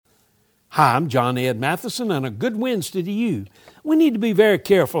Hi, I'm John Ed Matheson, and a good Wednesday to you. We need to be very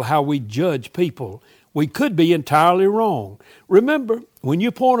careful how we judge people. We could be entirely wrong. Remember, when you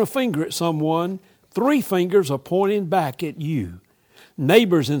point a finger at someone, 3 fingers are pointing back at you.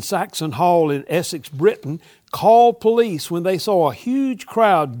 Neighbors in Saxon Hall in Essex, Britain, called police when they saw a huge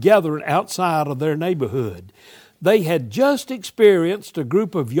crowd gathering outside of their neighborhood. They had just experienced a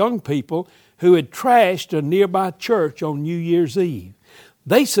group of young people who had trashed a nearby church on New Year's Eve.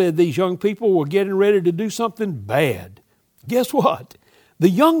 They said these young people were getting ready to do something bad. Guess what? The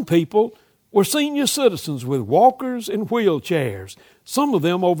young people were senior citizens with walkers and wheelchairs, some of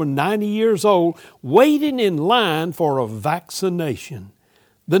them over 90 years old, waiting in line for a vaccination.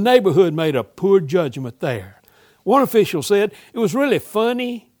 The neighborhood made a poor judgment there. One official said it was really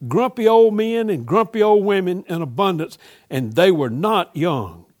funny, grumpy old men and grumpy old women in abundance, and they were not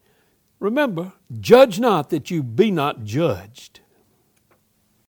young. Remember, judge not that you be not judged.